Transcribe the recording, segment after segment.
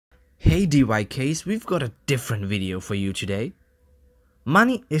Hey DYKs, we've got a different video for you today.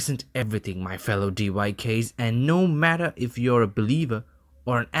 Money isn't everything, my fellow DYKs, and no matter if you're a believer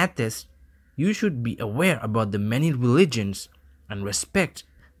or an atheist, you should be aware about the many religions and respect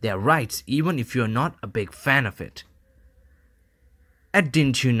their rights even if you're not a big fan of it. And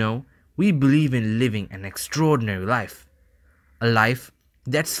didn't you know, we believe in living an extraordinary life. A life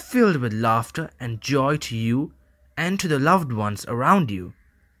that's filled with laughter and joy to you and to the loved ones around you.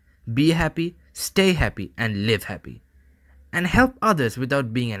 Be happy, stay happy, and live happy. And help others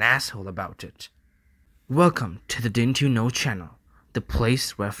without being an asshole about it. Welcome to the Didn't You Know channel, the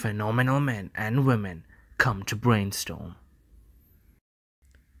place where phenomenal men and women come to brainstorm.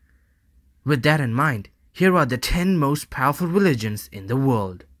 With that in mind, here are the 10 most powerful religions in the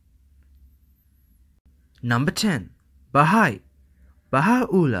world. Number 10. Bahai.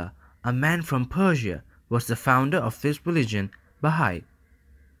 Baha'u'llah, a man from Persia, was the founder of this religion, Bahai.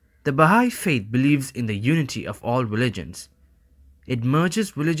 The Bahai faith believes in the unity of all religions. It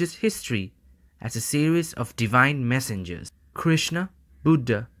merges religious history as a series of divine messengers. Krishna,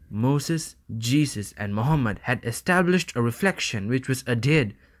 Buddha, Moses, Jesus, and Muhammad had established a reflection which was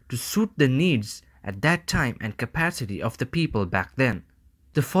adhered to suit the needs at that time and capacity of the people back then.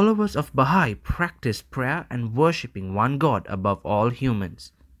 The followers of Bahai practice prayer and worshipping one God above all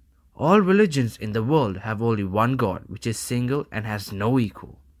humans. All religions in the world have only one God, which is single and has no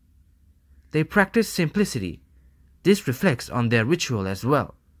equal. They practice simplicity. This reflects on their ritual as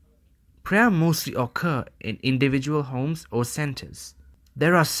well. Prayer mostly occurs in individual homes or centers.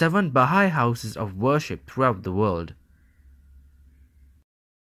 There are 7 Bahai houses of worship throughout the world.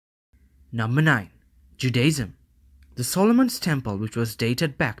 Number 9. Judaism. The Solomon's Temple, which was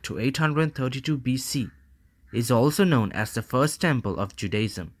dated back to 832 BC, is also known as the first temple of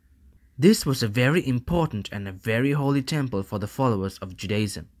Judaism. This was a very important and a very holy temple for the followers of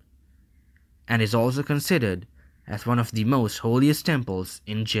Judaism, and is also considered as one of the most holiest temples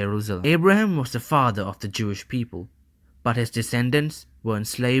in Jerusalem. Abraham was the father of the Jewish people, but his descendants were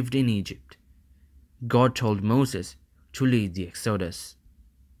enslaved in Egypt. God told Moses to lead the Exodus.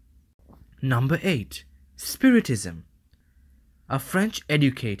 Number 8. Spiritism. A French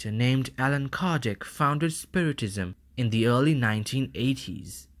educator named Allan Kardec founded Spiritism in the early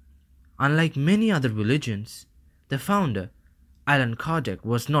 1980s. Unlike many other religions, the founder, Allan Kardec,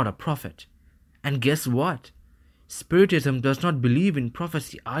 was not a prophet. And guess what? Spiritism does not believe in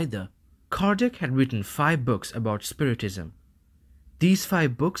prophecy either. Kardec had written 5 books about Spiritism. These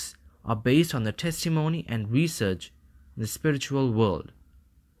 5 books are based on the testimony and research in the spiritual world.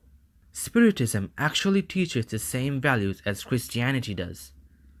 Spiritism actually teaches the same values as Christianity does.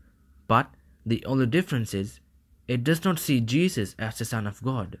 But the only difference is, it does not see Jesus as the Son of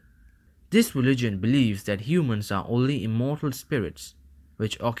God. This religion believes that humans are only immortal spirits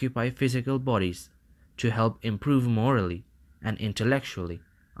which occupy physical bodies to help improve morally and intellectually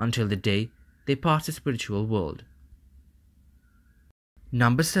until the day they pass the spiritual world.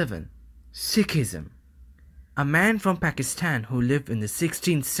 Number 7. Sikhism. A man from Pakistan who lived in the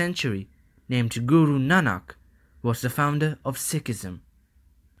 16th century named Guru Nanak was the founder of Sikhism.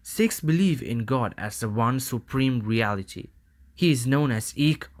 Sikhs believe in God as the one supreme reality. He is known as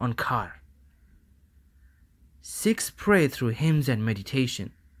Ek Onkar. Sikhs pray through hymns and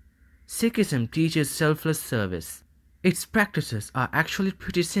meditation. Sikhism teaches selfless service. Its practices are actually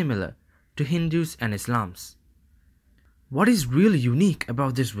pretty similar to Hindus and Islam's. What is really unique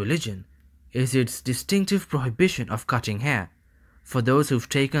about this religion is its distinctive prohibition of cutting hair for those who've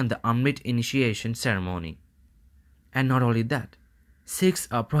taken the Amrit initiation ceremony. And not only that, Sikhs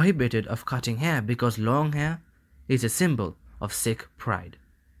are prohibited of cutting hair because long hair is a symbol of Sikh pride.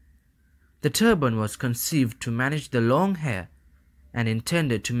 The turban was conceived to manage the long hair and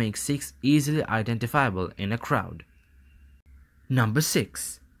intended to make Sikhs easily identifiable in a crowd. Number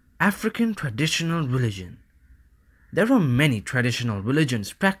 6. African traditional religion. There are many traditional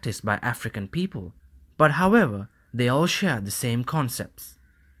religions practiced by African people, but however, they all share the same concepts.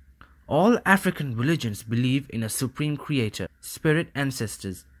 All African religions believe in a supreme creator, spirit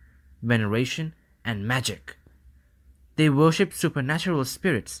ancestors, veneration, and magic. They worship supernatural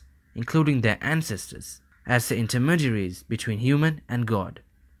spirits, including their ancestors, as the intermediaries between human and God.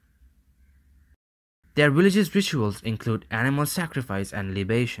 Their religious rituals include animal sacrifice and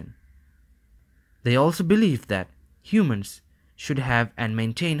libation. They also believe that humans should have and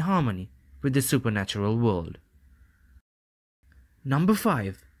maintain harmony with the supernatural world. Number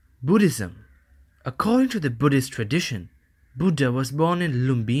 5. Buddhism. According to the Buddhist tradition, Buddha was born in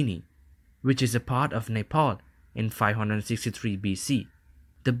Lumbini, which is a part of Nepal, in 563 BC.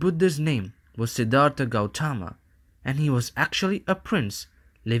 The Buddha's name was Siddhartha Gautama, and he was actually a prince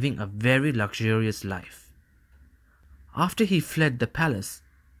living a very luxurious life. After he fled the palace,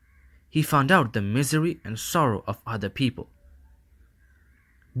 he found out the misery and sorrow of other people.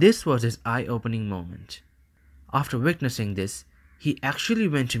 This was his eye-opening moment. After witnessing this, he actually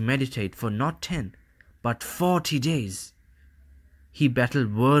went to meditate for not 10, but 40 days. He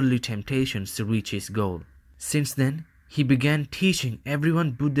battled worldly temptations to reach his goal. Since then, he began teaching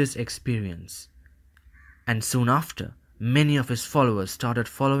everyone Buddha's experience. And soon after, many of his followers started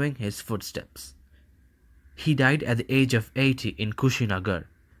following his footsteps. He died at the age of 80 in Kushinagar,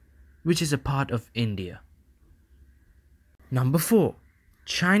 which is a part of India. Number 4.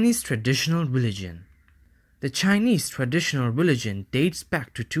 Chinese traditional religion. The Chinese traditional religion dates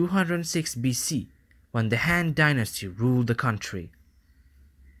back to 206 BC, when the Han dynasty ruled the country.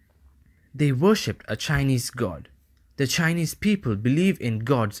 They worshipped a Chinese god. The Chinese people believe in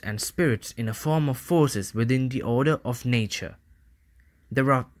gods and spirits in a form of forces within the order of nature.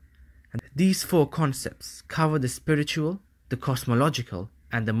 These 4 concepts cover the spiritual, the cosmological,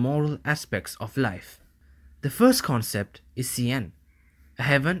 and the moral aspects of life. The first concept is Xian, a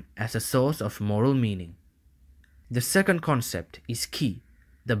heaven as a source of moral meaning. The second concept is Qi,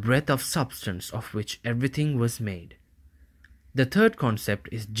 the breath of substance of which everything was made. The third concept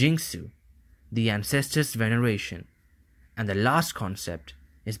is Jingsu, the ancestors' veneration. And the last concept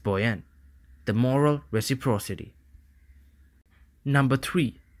is Boyan, the moral reciprocity. Number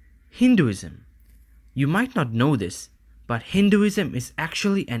 3. Hinduism. You might not know this, but Hinduism is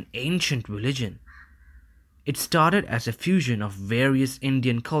actually an ancient religion. It started as a fusion of various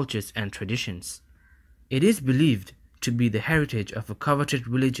Indian cultures and traditions. It is believed to be the heritage of a coveted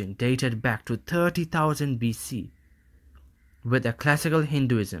religion dated back to 30,000 BC, with a classical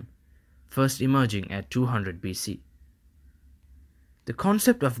Hinduism first emerging at 200 BC. The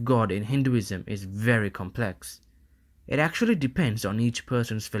concept of God in Hinduism is very complex. It actually depends on each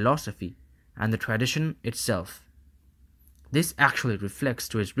person's philosophy and the tradition itself. This actually reflects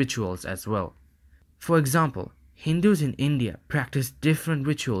to its rituals as well. For example, Hindus in India practice different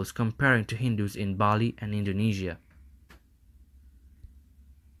rituals comparing to Hindus in Bali and Indonesia.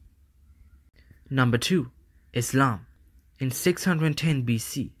 Number 2. Islam. In 610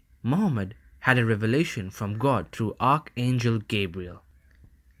 BC, Muhammad had a revelation from God through Archangel Gabriel.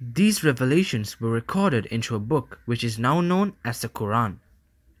 These revelations were recorded into a book which is now known as the Quran.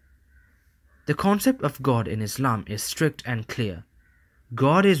 The concept of God in Islam is strict and clear.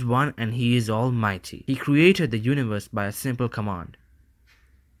 God is one and He is almighty. He created the universe by a simple command.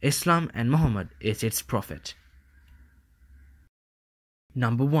 Islam and Muhammad is its prophet.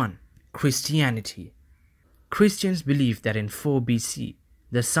 Number 1. Christianity. Christians believe that in 4 BC,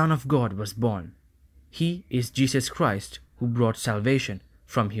 the Son of God was born. He is Jesus Christ who brought salvation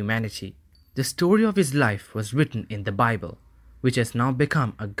from humanity. The story of His life was written in the Bible, which has now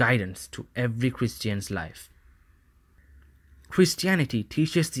become a guidance to every Christian's life. Christianity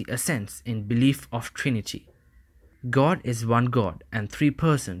teaches the essence in belief of Trinity. God is one God and 3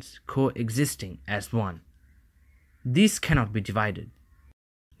 persons coexisting as one. These cannot be divided.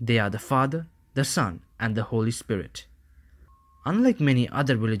 They are the Father, the Son, and the Holy Spirit. Unlike many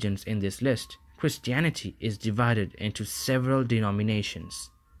other religions in this list, Christianity is divided into several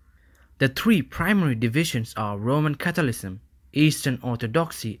denominations. The 3 primary divisions are Roman Catholicism, Eastern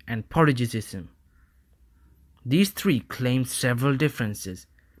Orthodoxy, and Polygeism. These 3 claim several differences,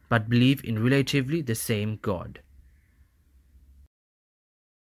 but believe in relatively the same God.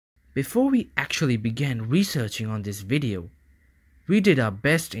 Before we actually began researching on this video, we did our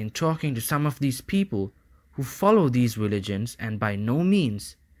best in talking to some of these people who follow these religions, and by no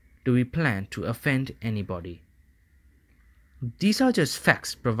means do we plan to offend anybody. These are just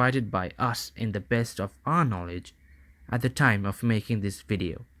facts provided by us in the best of our knowledge at the time of making this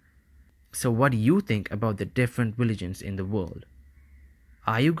video. So what do you think about the different religions in the world?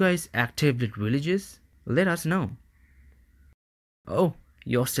 Are you guys actively religious? Let us know. Oh,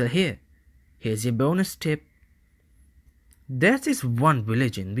 you're still here. Here's your bonus tip. There's this one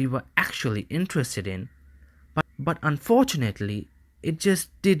religion we were actually interested in, but unfortunately, it just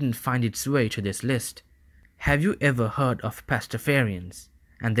didn't find its way to this list. Have you ever heard of Pastafarians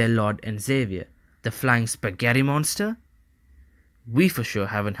and their Lord and Savior, the flying spaghetti monster? We for sure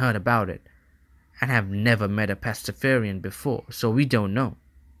haven't heard about it and have never met a Pastafarian before, so we don't know.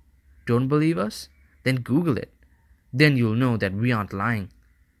 Don't believe us? Then Google it. Then you'll know that we aren't lying.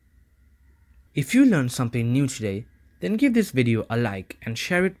 If you learned something new today, then give this video a like and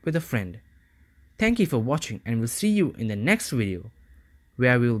share it with a friend. Thank you for watching, and we'll see you in the next video,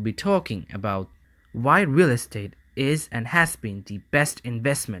 where we will be talking about why real estate is and has been the best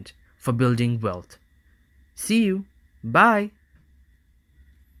investment for building wealth. See you. Bye.